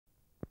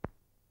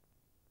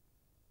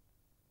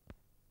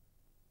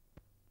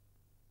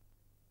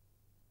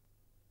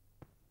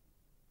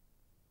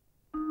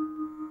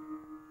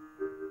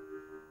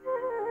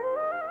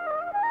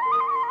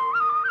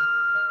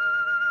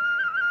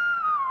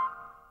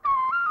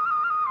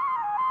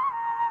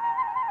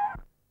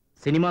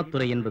Cinema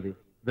துறை என்பது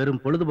வெறும்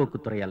பொழுதுபோக்கு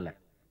துறை அல்ல,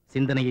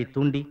 சிந்தனையை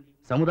தூண்டி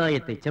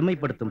சமுதாயத்தை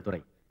செம்மைப்படுத்தும்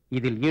துறை.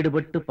 இதில்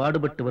ஈடுபட்டு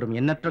பாடுபட்டு வரும்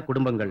எண்ணற்ற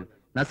குடும்பங்கள்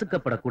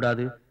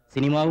நசுக்கப்படக்கூடாது.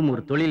 சினிமாவும்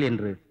ஒரு தொழில்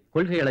என்று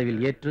கொள்கை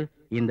அளவில் ஏற்று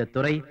இந்த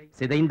துறை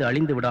சிதைந்து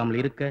அழிந்து விடாமல்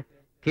இருக்க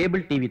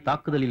கேபிள் டிவி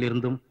தாக்குதலில்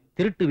இருந்தும்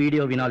திருட்டு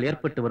வீடியோவினால்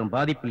ஏற்பட்டு வரும்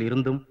பாதிப்பில்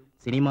இருந்தும்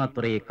சினிமா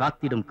துறையை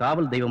காத்திடும்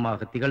காவல்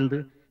தெய்வமாக திகழ்ந்து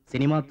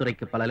சினிமா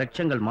துறைக்கு பல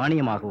லட்சங்கள்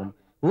மானியமாகவும்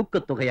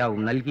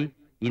ஊக்கத்தொகையாகவும் நல்கி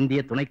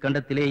இந்திய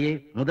துணைக்கண்டத்திலேயே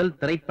முதல்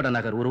திரைப்பட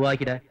நகர்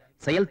உருவாகிட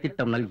செயல்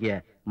திட்டம் நல்கிய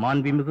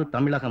மாண்புமிகு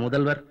தமிழக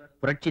முதல்வர்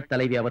புரட்சி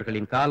தலைவி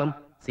அவர்களின் காலம்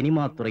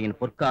சினிமா துறையின்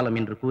பொற்காலம்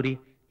என்று கூறி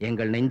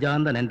எங்கள்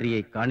நெஞ்சார்ந்த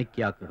நன்றியை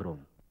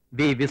காணிக்கையாக்குகிறோம்.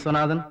 வி.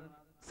 விஸ்வநாதன்,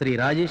 ஸ்ரீ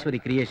ராஜேஸ்வரி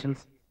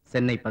கிரியேஷன்ஸ்,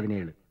 சென்னை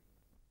 17.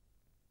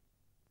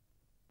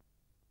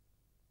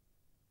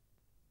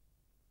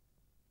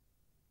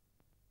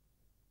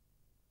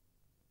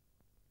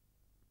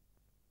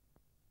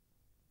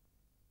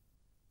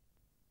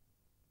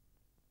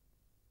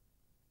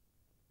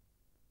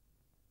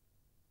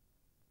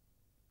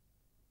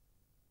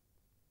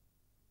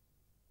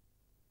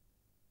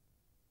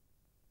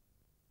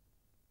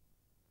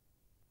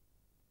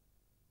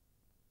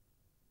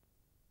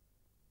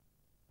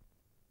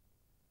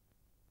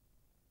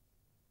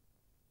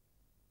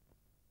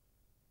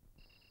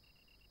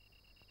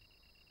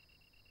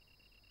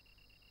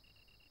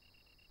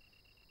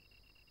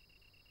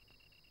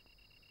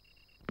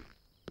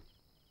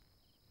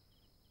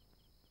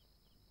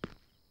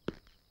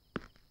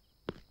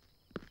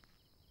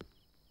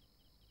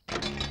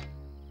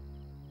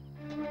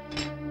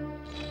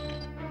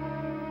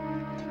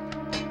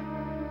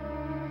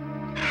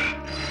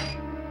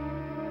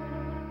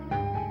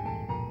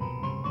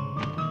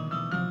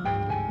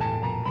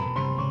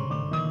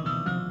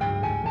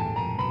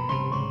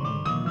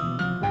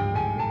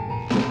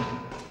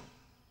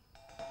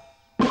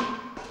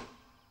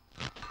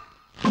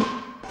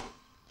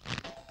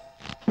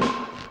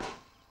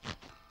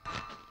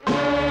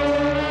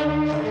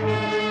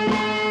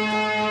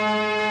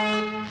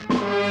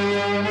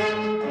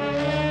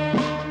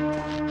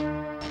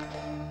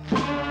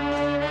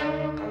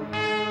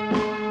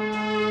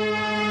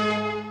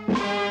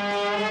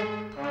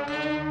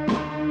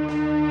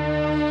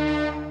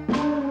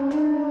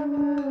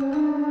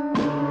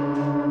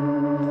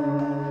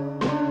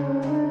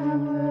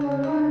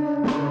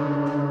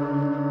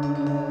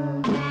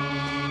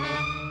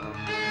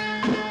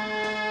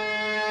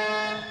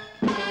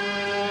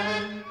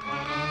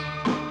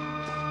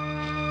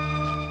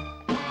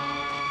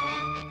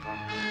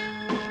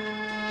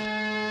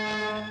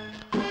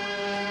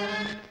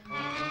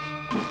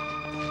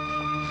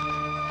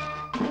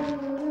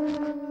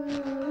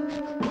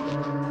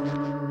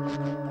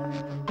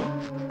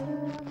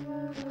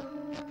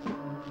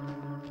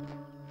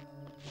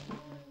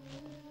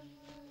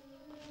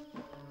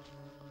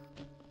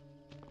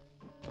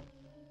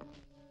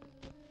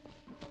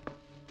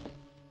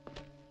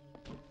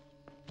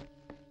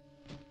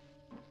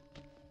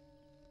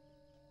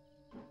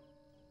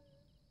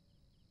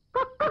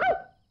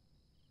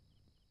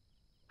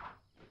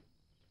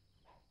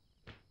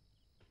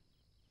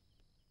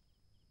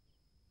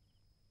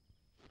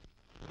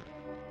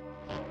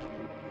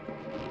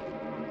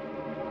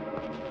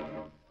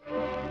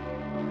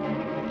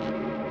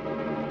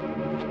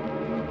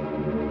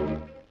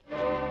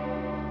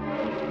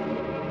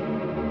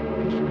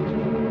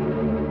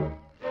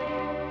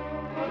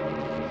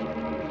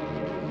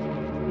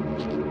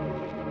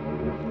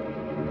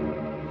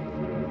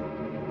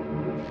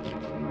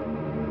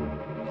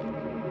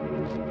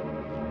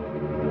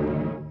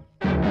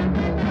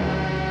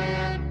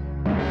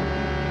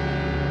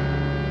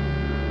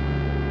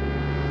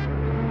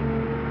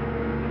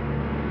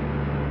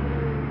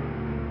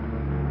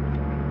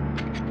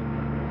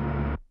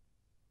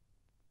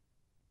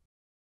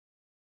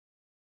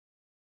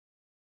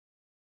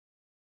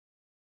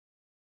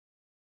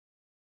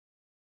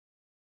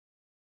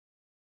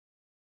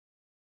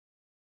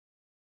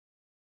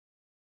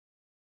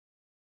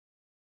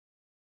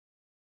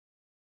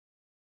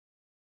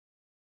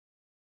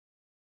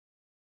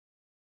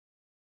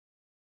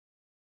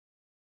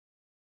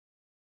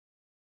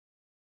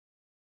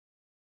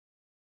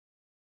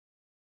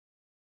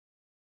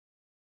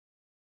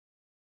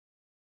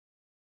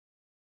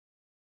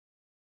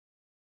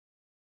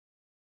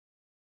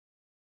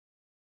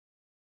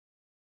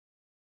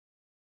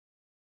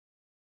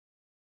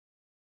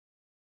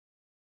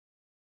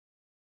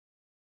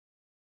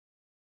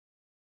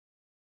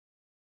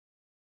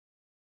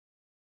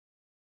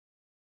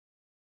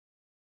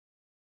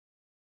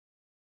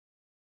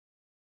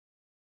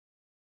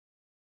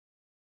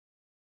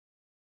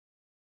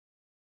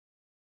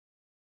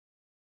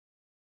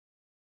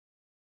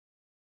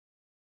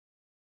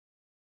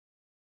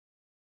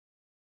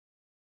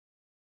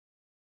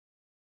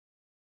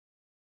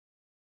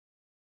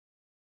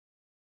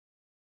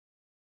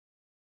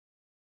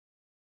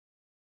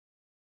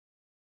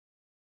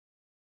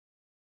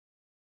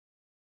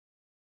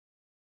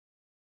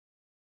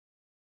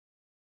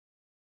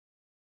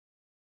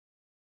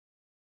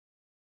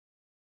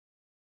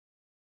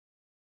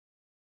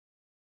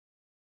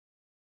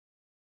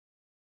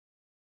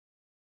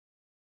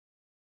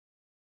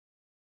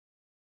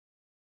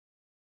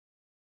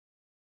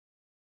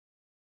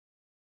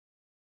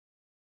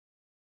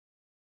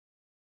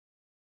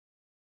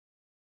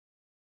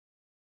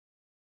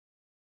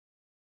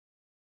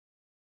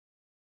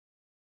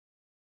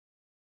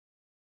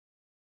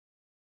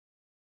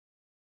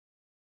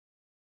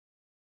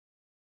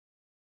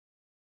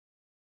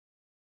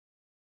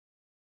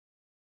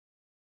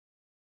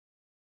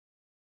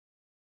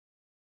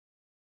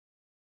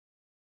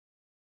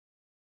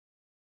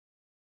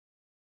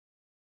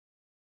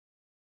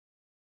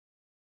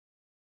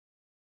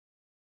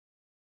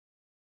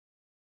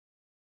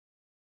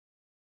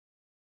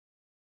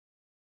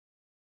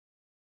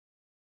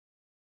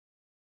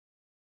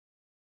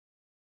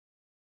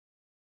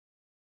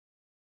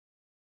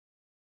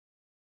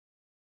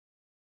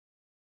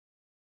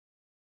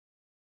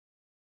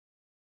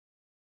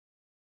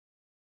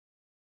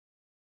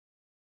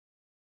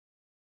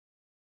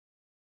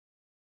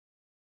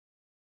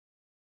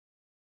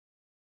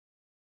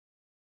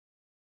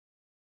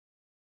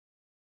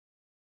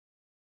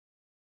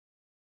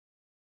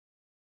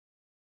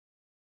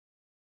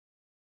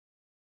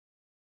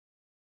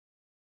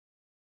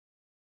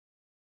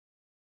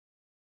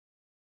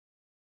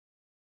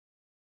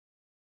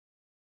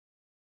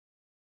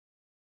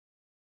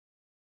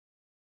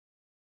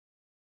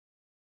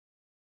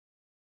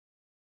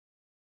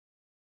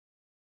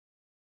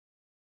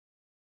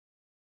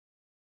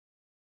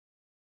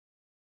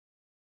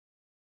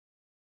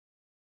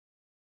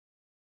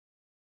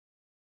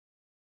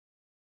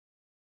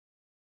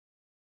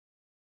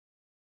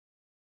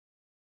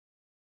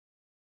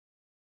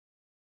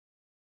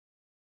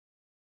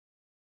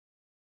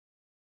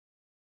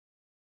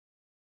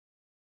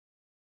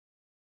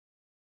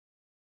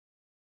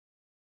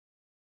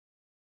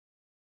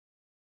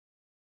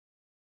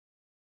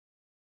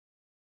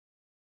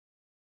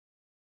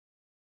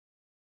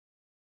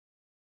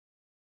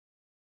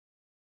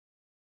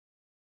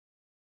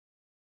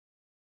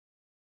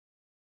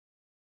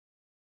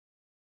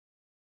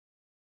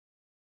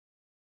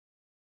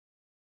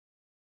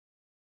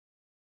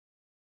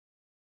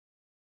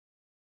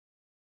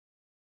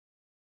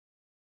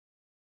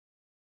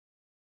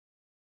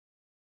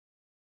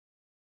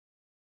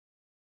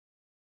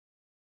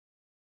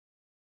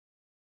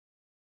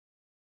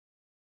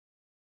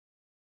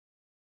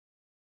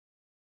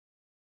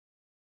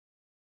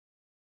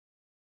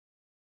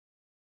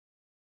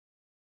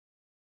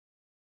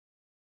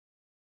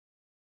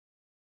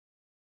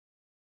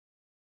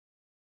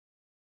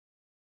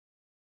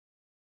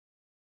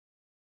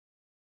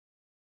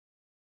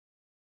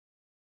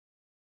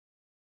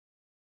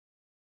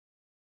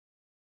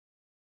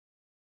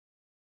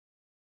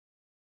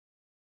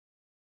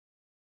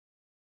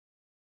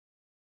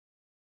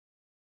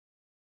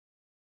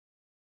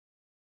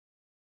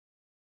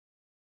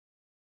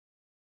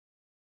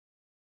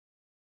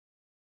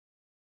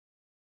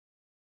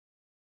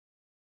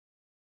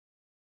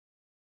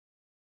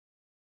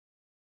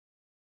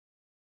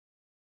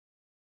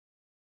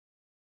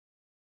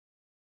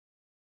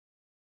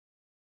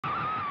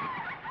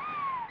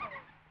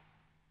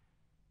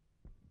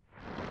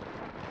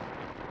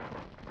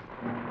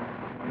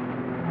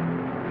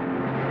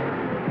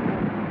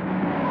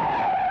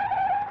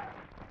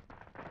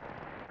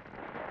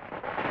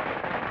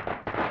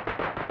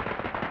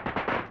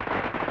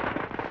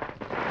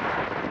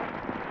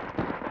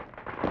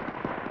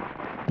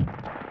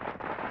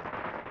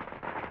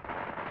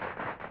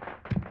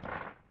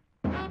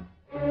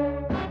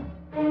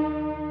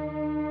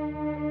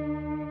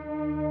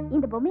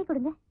 பொம்மையை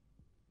கொடுங்க.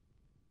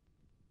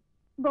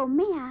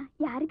 பொம்மையா?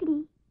 யாருக்குடி?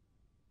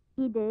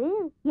 இது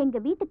எங்க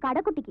வீட்டு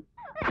கடைக்குட்டிக்கு.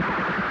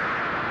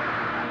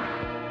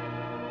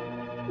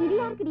 இது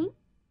யாருக்குடி?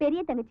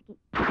 பெரிய தங்கச்சிக்கு.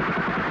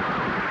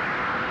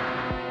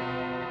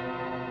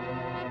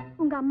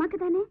 உங்க அம்மாக்கு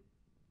தானே?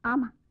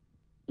 ஆமா,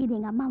 இது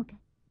எங்க அம்மாவுக்கு.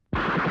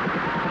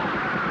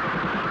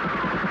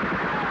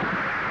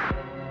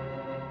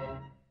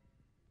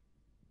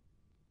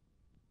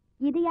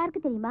 இது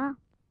யாருக்கு தெரியுமா?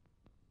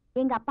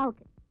 எங்க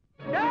அப்பாவுக்கு.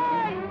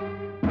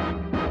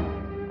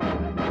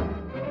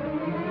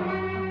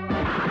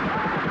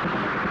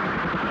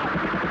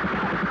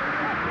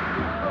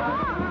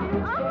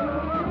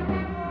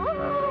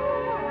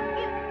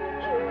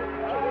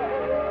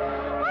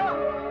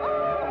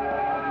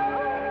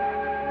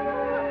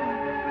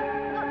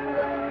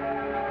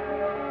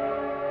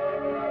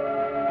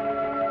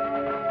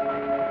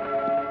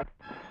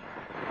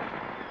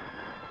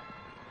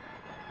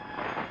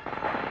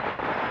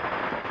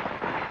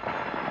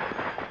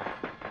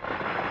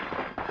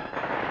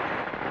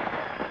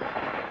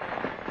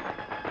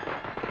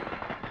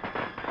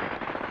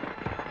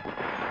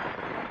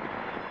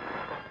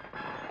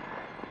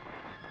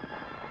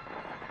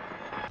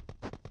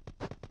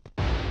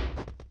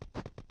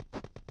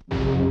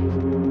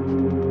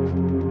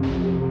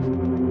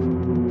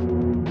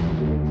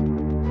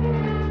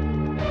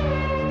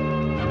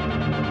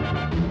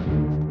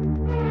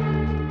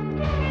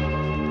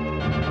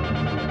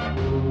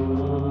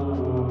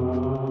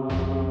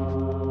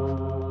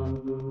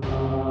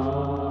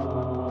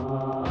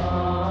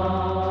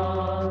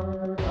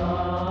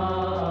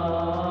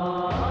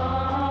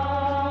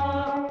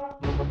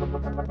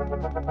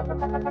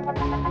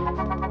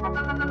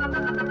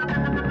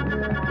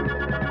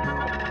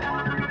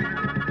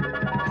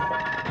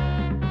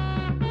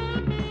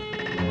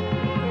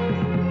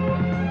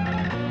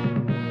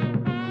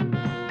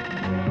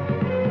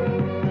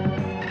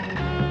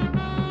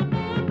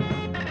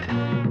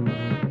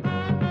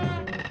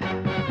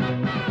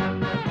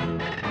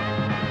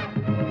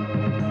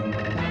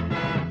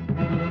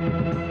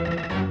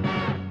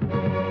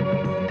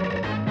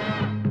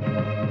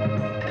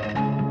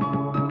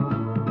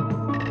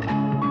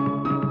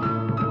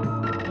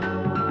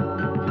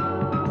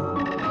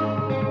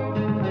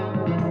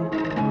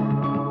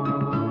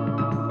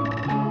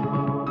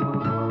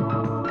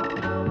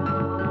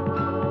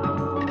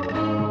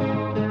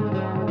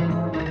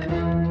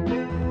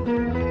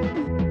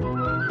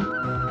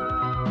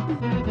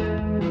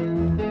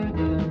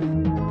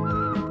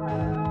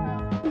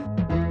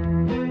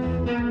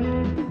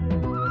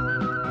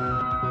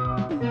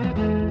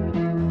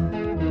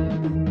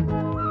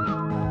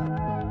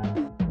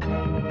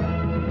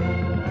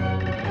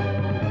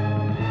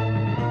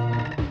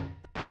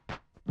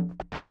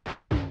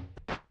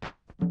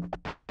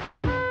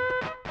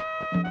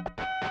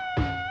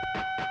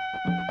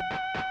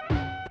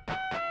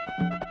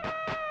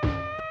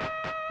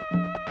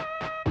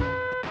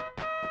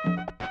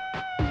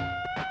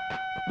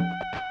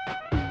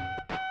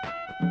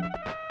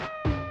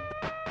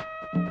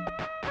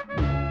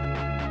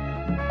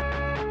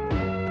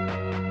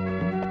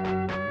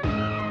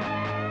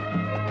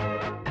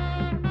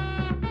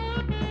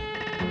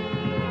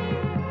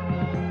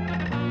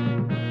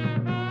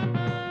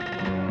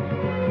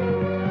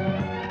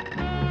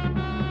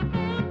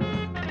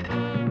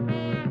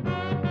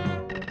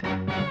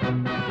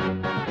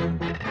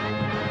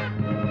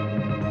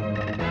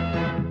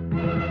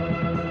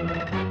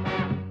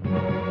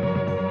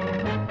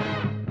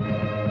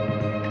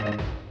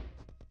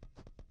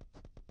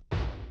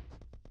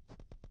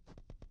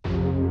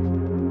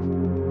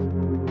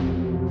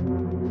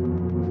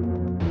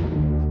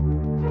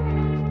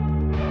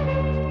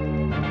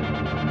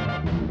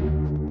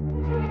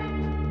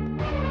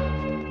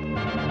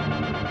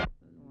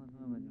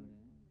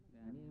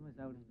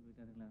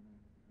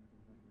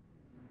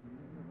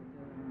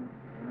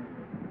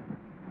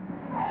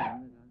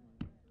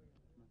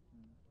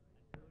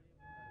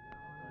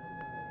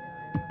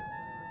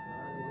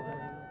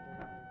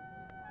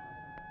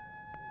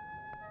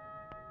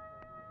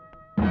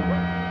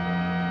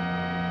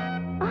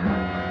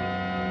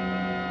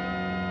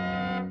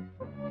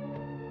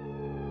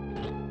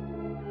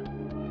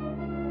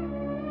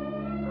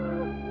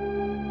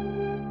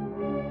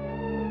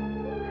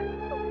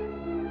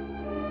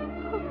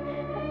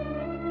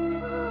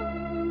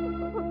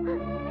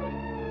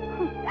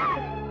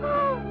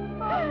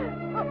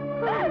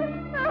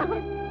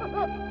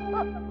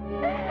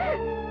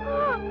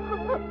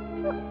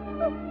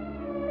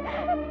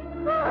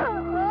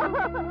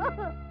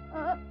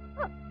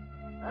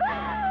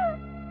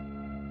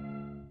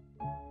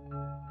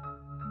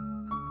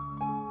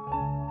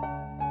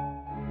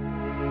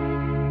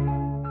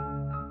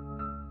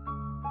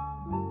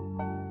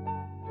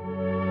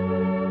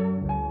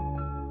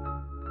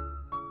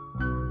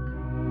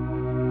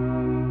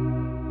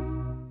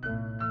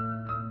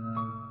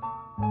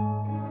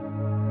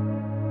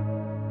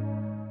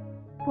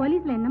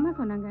 போலீஸ்ல என்னமா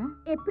சொன்னாங்க?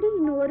 எப்படி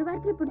இன்னும் ஒரு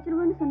வாரத்துல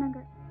பிடிச்சிருவோன்னு சொன்னாங்க.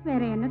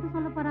 வேற என்னத்த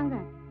சொல்ல போறாங்க?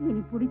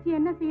 இனி பிடிச்சி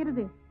என்ன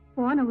செய்யறது?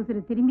 போன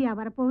உசுறு திரும்பியா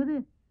வரப்போகுது?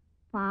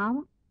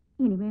 பாவம்,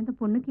 இனிமே இந்த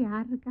பொண்ணுக்கு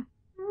யார் இருக்கா?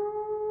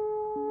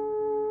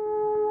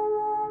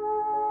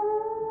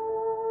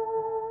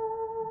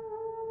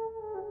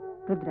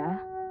 ருத்ரா,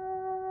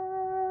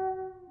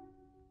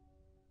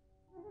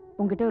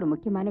 உங்ககிட்ட ஒரு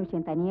முக்கியமான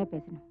விஷயம் தனியா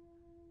பேசணும்.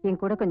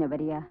 என் கூட கொஞ்சம்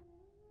வரியா?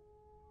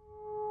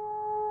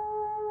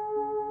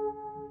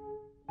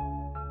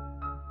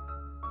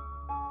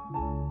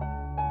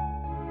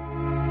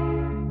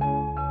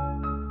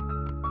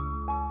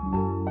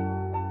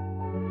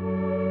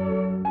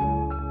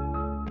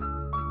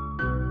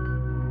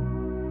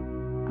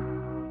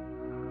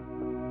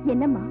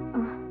 என்னம்மா?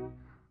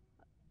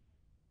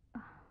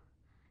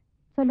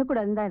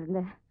 சொல்லக்கூடாதுன்னு தான்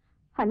இருந்தேன்.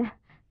 ஆனா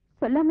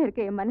சொல்லாம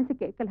இருக்க என் மனசு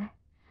கேட்கல.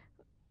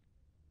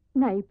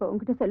 நான் இப்ப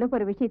உங்ககிட்ட சொல்ல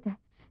போற விஷயத்த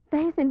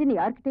தயவு செஞ்சு நீ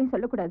யார்கிட்டையும்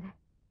சொல்லக்கூடாது.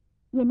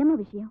 என்னம்மா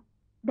விஷயம்?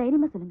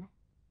 தைரியமா சொல்லுங்க.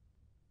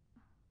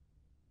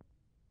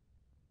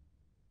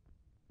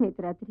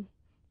 நேத்து ராத்திரி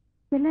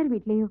எல்லார்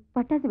வீட்லயும்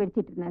பட்டாசு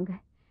வெடிச்சிட்டு இருந்தாங்க.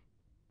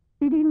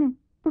 திடீர்னு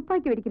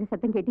துப்பாக்கி வெடிக்கிற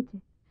சத்தம் கேட்டுச்சு.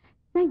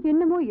 நான்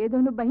என்னமோ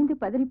ஏதோன்னு பயந்து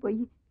பதறி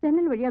போய்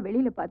ஜன்னல் வழியா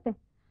வெளியில பார்த்தேன்.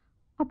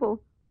 அப்போ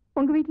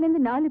உங்க வீட்டுல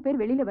இருந்து 4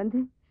 பேர் வெளியில வந்து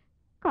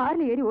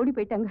கார்ல ஏறி ஓடி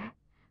போயிட்டாங்க.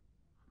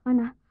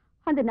 ஆனா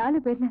அந்த 4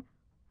 பேர்ல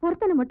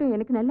ஒருத்தனை மட்டும்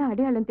எனக்கு நல்ல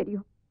அடையாளம்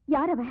தெரியும்.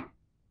 யார் அவன்?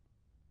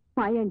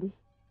 மாயாண்டி.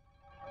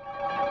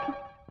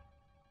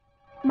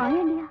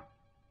 மாயாண்டியா?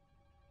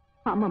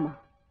 ஆமாமா,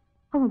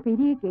 அவன்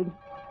பெரிய கேடி.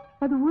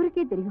 அது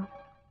ஊருக்கே தெரியும்.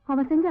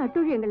 அவன் செஞ்ச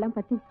அட்டூழியங்கள்லாம்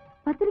பத்தி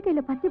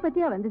பத்திரிக்கையில பத்தி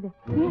பத்தியா வந்தது.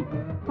 ஏன்,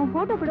 அவன்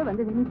போட்டோ கூட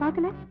வந்தது. நீ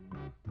பாக்கல?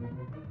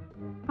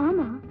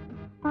 ஆமா,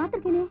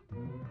 பாத்திருக்கேனே.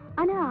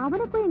 ஆனா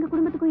அவனுக்கும் எங்க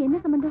குடும்பத்துக்கும் என்ன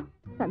சம்பந்தம்?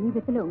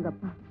 சமீபத்துல உங்க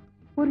அப்பா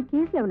ஒரு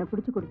கேஸ்ல அவனை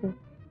புடிச்சு கொடுத்து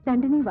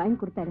தண்டனை வாங்கி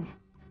கொடுத்தாரு.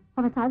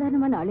 அவன்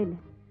சாதாரணமான ஆள் இல்ல.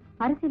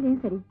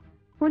 அரசியலையும் சரி,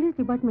 போலீஸ்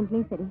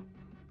டிபார்ட்மெண்ட்லயும் சரி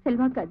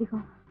செல்வாக்கு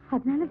அதிகம்.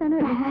 அதனால தானே.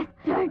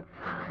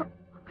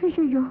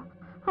 ஐயோ,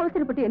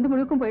 அவசரப்பட்டு எந்த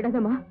முடிவுக்கும்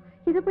போயிடாதம்மா.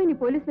 இதை போய் நீ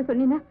போலீஸ்ல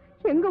சொன்னீன்னா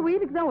எங்க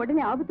உயிருக்கு தான்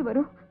உடனே ஆபத்து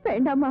வரும்.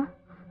 வேண்டாமா?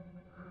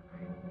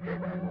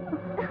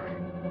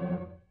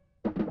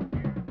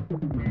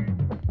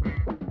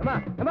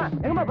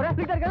 எங்கம்மா போற?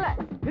 வீட்டா இருக்கல?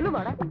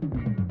 இல்லமாடா.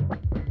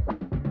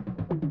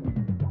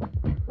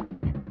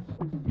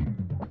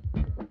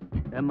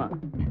 ஏம்மா,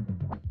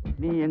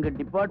 நீ எங்க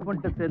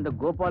டிபார்ட்மெண்ட்டை சேர்ந்த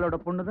கோபாலோட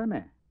பொண்ணு தானே?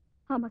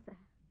 ஆமா சார்.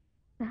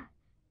 சார்,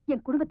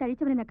 என் குடும்பத்தை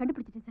அழிச்சவனை நான்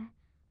கண்டுபிடிச்சிட்டேன் சார்.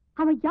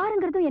 அவன்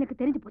யாருங்கிறதும் எனக்கு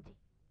தெரிஞ்சு போச்சு.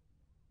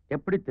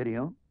 எப்படி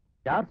தெரியும்?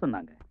 யார்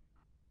சொன்னாங்க?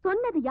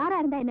 சொன்னது யாரா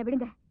இருந்தா என்ன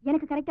விடுங்க,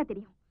 எனக்கு கரெக்டா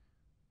தெரியும்.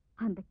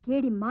 அந்த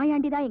கேடி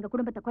மாயாண்டி தான் எங்க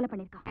குடும்பத்தை கொலை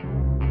பண்ணிருக்கான்.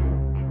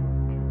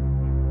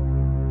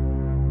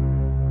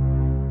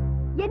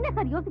 என்ன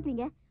சார்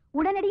யோசிக்கிறீங்க?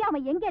 உடனடியா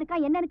அவன் எங்க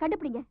இருக்கான் என்னன்னு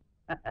கண்டுபிடிங்க.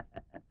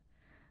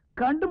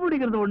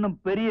 கண்டுபிடிக்கிறது ஒண்ணும்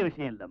பெரிய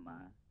விஷயம் இல்லம்மா.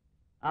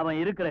 அவன்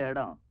இருக்கிற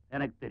இடம்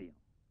எனக்கு தெரியும்.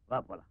 வா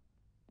போலாம்.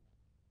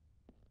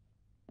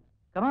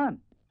 கமான்.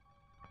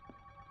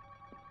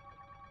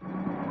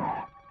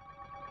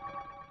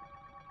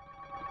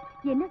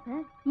 என்ன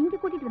சார் இங்க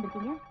கூட்டிட்டு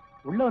வந்திருக்கீங்க?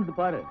 உள்ள வந்து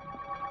பாரு.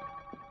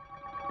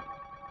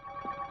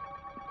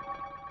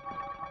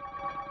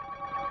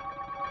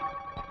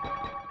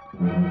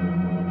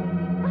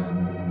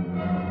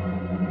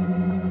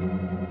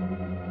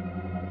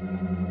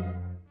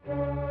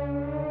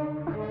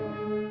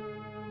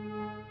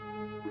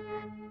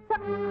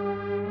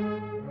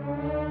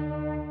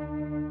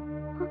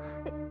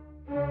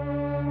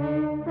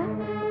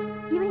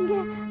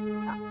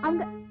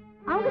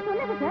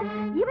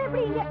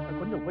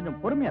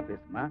 கொஞ்சம் பொறுமையா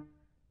பேசுமா.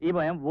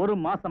 இவன் 1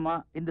 மாசமா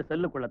இந்த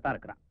செல்லுக்குள்ளதான்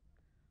இருக்கிறான்.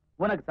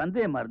 உனக்கு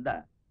சந்தேகமா இருந்தா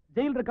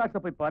ஜெயில் ரெக்கார்ட்ஸ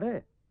போய் பாரு.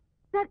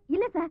 சார்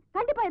இல்ல சார்,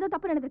 கண்டிப்பா ஏதோ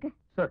தப்பு நடந்திருக்கு.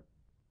 சார்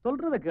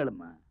சொல்றத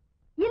கேளுமா.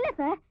 இல்ல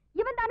சார்,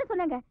 இவன் தானே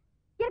சொன்னாங்க.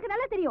 எனக்கு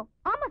நல்லா தெரியும்.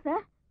 ஆமா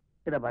சார்.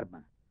 இத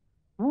பாருமா,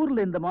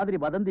 ஊர்ல இந்த மாதிரி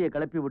வதந்தியை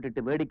கிளப்பி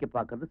விட்டுட்டு வேடிக்கை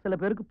பார்க்கறது சில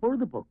பேருக்கு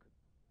பொழுதுபோக்கு.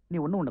 நீ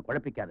உன்னை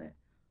குழப்பிக்காத.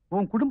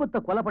 உன்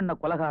குடும்பத்தை கொலை பண்ண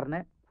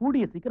கொலைகாரனை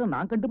கூடிய சீக்கிரம்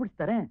நான்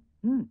கண்டுபிடிச்சு தரேன்.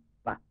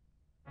 வா.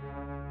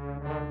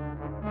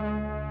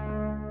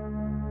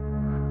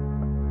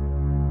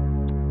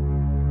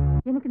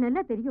 எனக்கு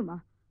நல்லா தெரியுமா.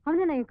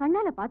 அவனை நான் என்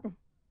கண்ணால பார்த்தேன்.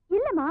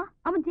 இல்லம்மா,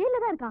 அவன் ஜெயில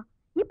தான் இருக்கான்.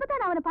 இப்பதான்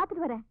நான் அவனை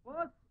பார்த்துட்டு வரேன்.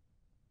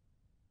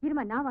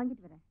 இருமா, நான்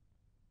வாங்கிட்டு வரேன்.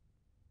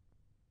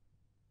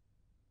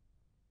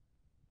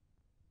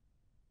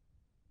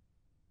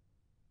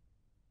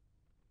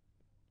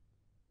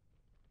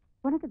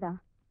 உனக்குதான்.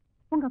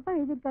 உங்க அப்பா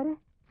எழுதியிருக்காரு.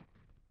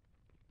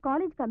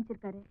 காலேஜ்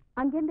காமிச்சிருக்காரு.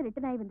 அங்கிருந்து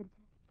ரிட்டர்ன் ஆகி வந்துருச்சு.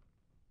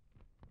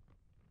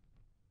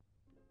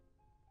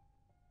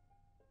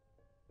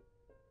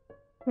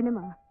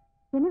 என்னம்மா,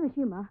 என்ன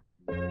விஷயமா?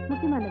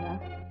 முக்கியமானதா?